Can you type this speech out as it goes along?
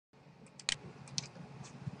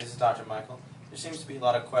This is Dr. Michael. There seems to be a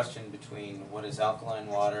lot of question between what is alkaline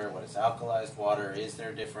water, what is alkalized water, is there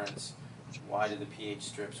a difference, why do the pH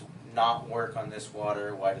strips not work on this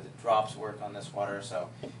water, why do the drops work on this water. So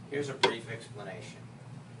here's a brief explanation.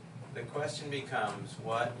 The question becomes,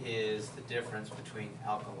 what is the difference between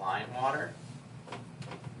alkaline water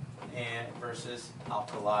and versus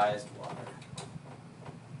alkalized water?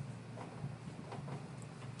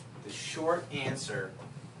 The short answer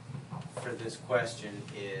for this question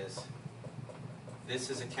is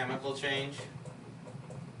this is a chemical change,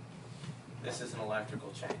 this is an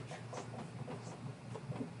electrical change.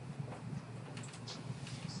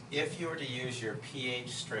 If you were to use your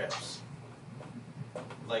pH strips,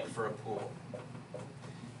 like for a pool,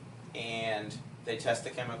 and they test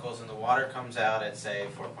the chemicals and the water comes out at, say,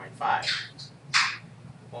 4.5.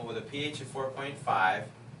 Well, with a pH of 4.5,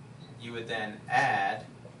 you would then add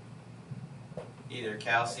either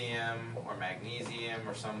calcium or magnesium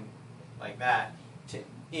or some like that to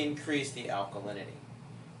increase the alkalinity.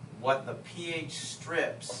 What the pH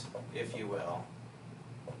strips, if you will,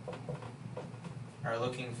 are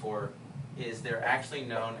looking for is they're actually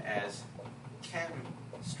known as chem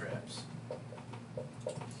strips,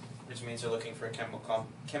 which means they're looking for a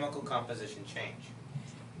chemical composition change.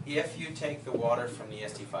 If you take the water from the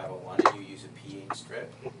SD501 and you use a pH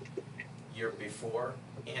strip, your before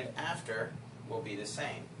and after will be the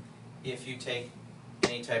same. If you take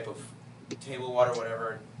any type of table water,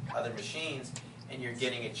 whatever, other machines, and you're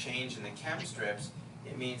getting a change in the chem strips,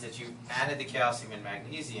 it means that you've added the calcium and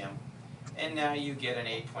magnesium, and now you get an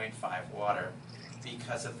 8.5 water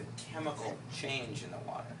because of the chemical change in the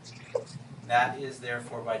water. That is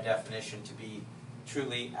therefore by definition to be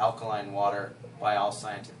truly alkaline water by all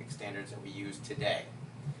scientific standards that we use today.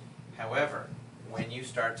 However, when you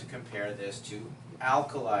start to compare this to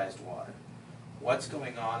alkalized water, what's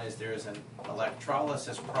going on is there's an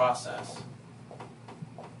electrolysis process,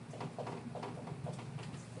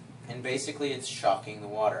 and basically it's shocking the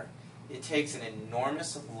water. It takes an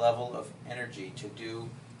enormous level of energy to do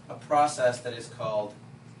a process that is called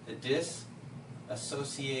the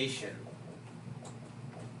disassociation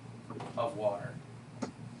of water.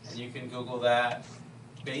 And you can Google that.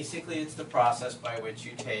 Basically, it's the process by which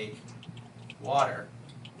you take water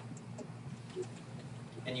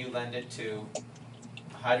and you lend it to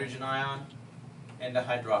a hydrogen ion and a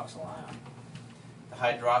hydroxyl ion. The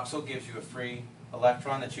hydroxyl gives you a free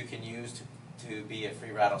electron that you can use to be a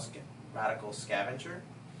free radical scavenger.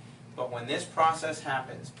 But when this process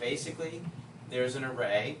happens, basically there's an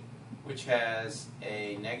array which has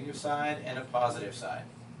a negative side and a positive side.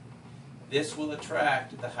 This will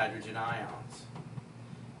attract the hydrogen ions.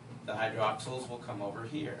 The hydroxyls will come over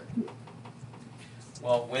here.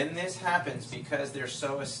 Well, when this happens, because they're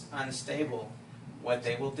so unstable, what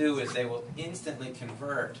they will do is they will instantly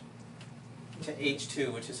convert to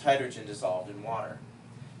H2, which is hydrogen dissolved in water.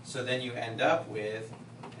 So then you end up with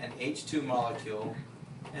an H2 molecule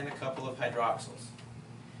and a couple of hydroxyls.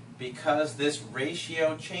 Because this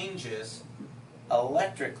ratio changes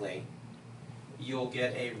electrically, you'll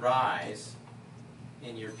get a rise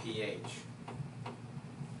in your pH.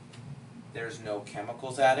 There's no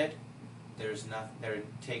chemicals added. There's nothing they're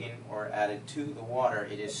taken or added to the water.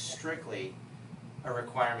 It is strictly a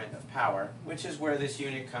requirement of power, which is where this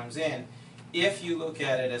unit comes in. If you look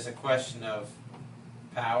at it as a question of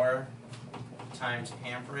power times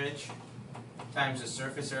amperage times the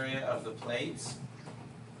surface area of the plates,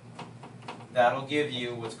 that'll give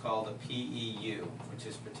you what's called a PEU, which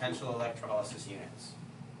is potential electrolysis units.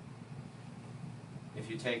 If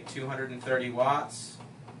you take 230 watts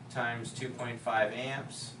times 2.5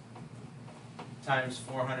 amps times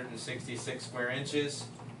 466 square inches,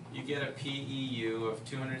 you get a PEU of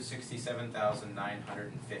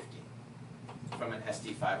 267,950 from an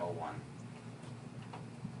SD501.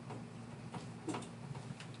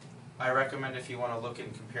 I recommend, if you want to look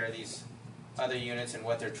and compare these other units and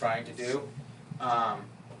what they're trying to do,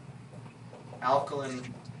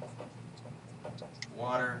 Alkaline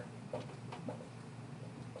Water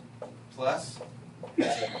Plus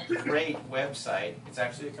is a great website. It's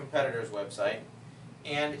actually a competitor's website,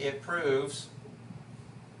 and it proves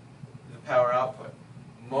the power output.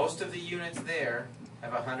 Most of the units there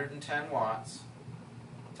have 110 watts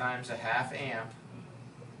times a half amp,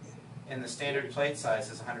 and the standard plate size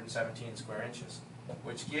is 117 square inches,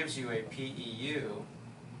 which gives you a PEU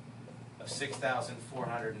of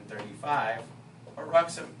 6,435, or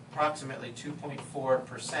approximately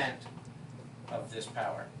 2.4% of this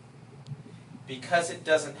power. Because it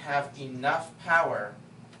doesn't have enough power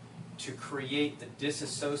to create the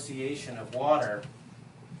disassociation of water,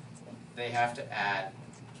 they have to add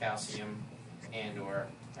calcium and or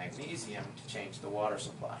magnesium to change the water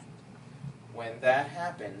supply. When that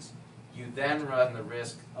happens, you then run the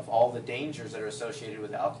risk of all the dangers that are associated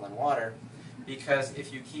with alkaline water, because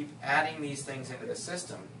if you keep adding these things into the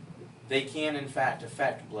system, they can in fact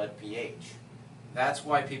affect blood pH. That's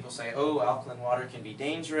why people say, oh, alkaline water can be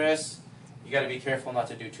dangerous, you got to be careful not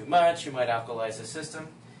to do too much, you might alkalize the system.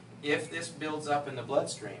 If this builds up in the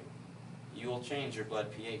bloodstream, you will change your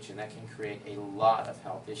blood pH, and that can create a lot of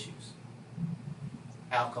health issues.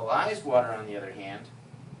 Alkalized water, on the other hand,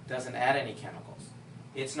 doesn't add any chemicals.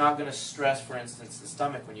 It's not going to stress, for instance, the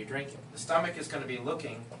stomach when you drink it. The stomach is going to be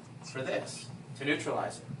looking for this to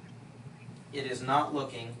neutralize it. It is not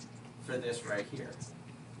looking for this right here.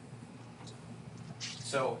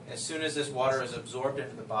 So as soon as this water is absorbed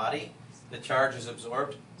into the body, the charge is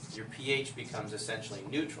absorbed, your pH becomes essentially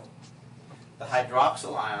neutral. The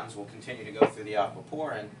hydroxyl ions will continue to go through the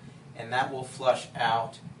aquaporin, and that will flush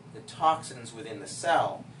out the toxins within the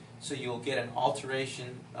cell, so you'll get an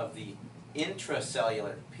alteration of the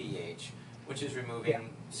intracellular pH, which is removing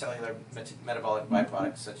cellular metabolic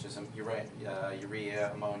byproducts such as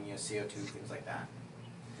urea, ammonia, CO2, things like that.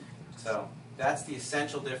 So that's the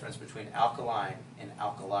essential difference between alkaline and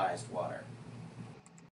alkalized water.